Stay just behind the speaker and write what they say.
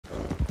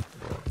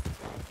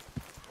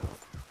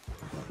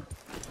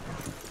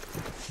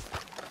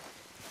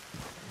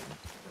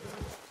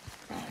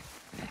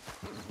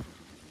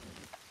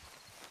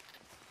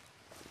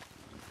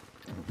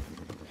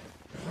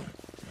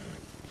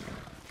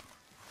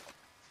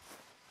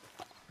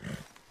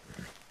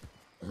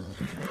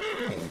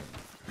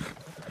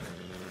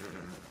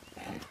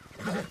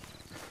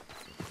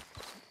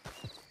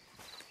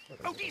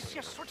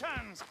Theseus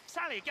returns.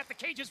 Sally, get the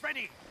cages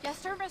ready. Yes,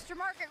 sir, Mr.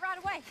 Margaret, right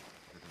away.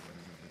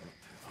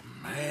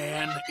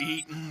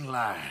 Man-eating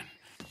lion.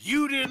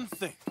 You didn't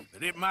think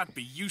that it might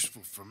be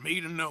useful for me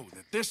to know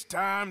that this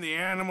time the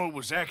animal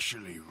was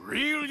actually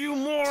real, you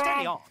moron?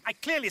 Steady on. I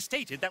clearly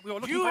stated that we were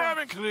looking for... You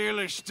haven't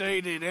clearly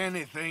stated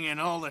anything in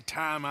all the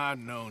time I've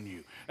known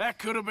you. That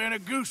could have been a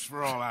goose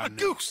for all I A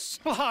knew. goose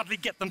will hardly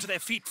get them to their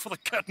feet for the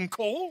curtain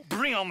call.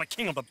 Bring on the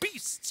king of the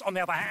beasts, on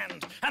the other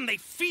hand, and they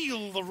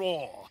feel the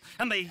roar.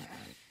 And they,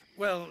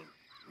 well,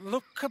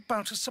 look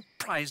about as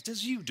surprised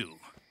as you do.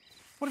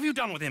 What have you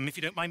done with him, if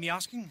you don't mind me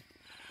asking?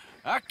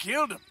 I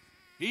killed him.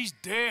 He's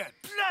dead.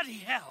 Bloody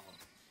hell!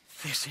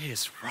 This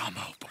is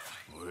Ramo, boy.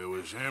 Well, it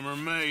was him or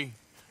me.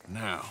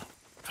 Now,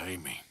 pay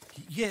me.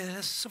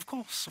 Yes, of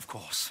course, of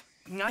course.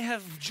 I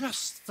have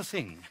just the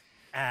thing.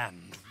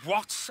 And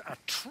what a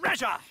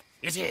treasure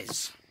it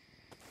is!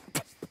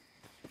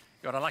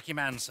 You're a lucky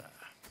man, sir.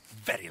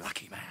 Very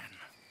lucky man.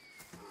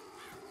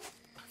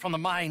 From the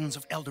mines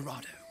of El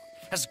Dorado,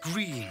 as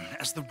green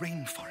as the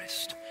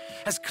rainforest,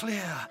 as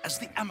clear as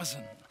the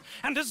Amazon,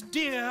 and as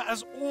dear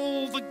as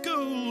all the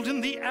gold in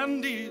the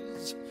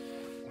Andes.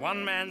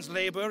 One man's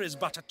labor is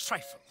but a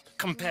trifle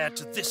compared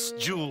to this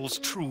jewel's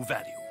true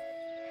value.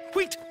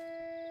 Wait!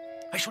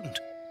 I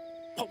shouldn't.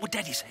 What would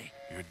Daddy say?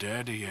 Your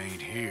daddy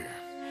ain't here,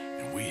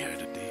 and we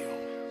had a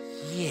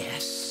deal.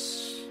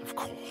 Yes, of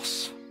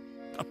course.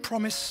 A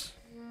promise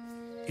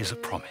is a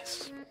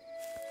promise.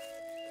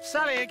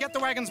 Sally, get the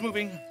wagons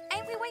moving.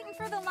 Ain't we waiting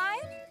for the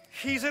lion?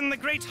 He's in the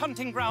great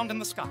hunting ground in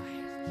the sky.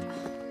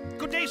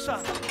 Good day,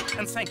 sir,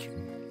 and thank you.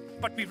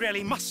 But we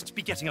really must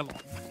be getting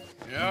along.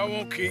 Yeah, I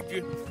won't keep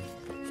you.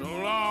 So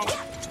long.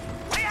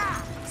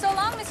 So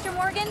long, Mr.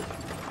 Morgan.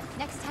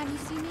 Next time you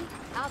see me,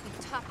 I'll be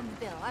topping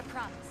the bill, I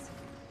promise.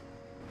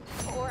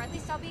 Or at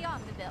least I'll be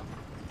on the bill.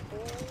 All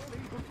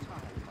in good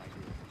time, my dear.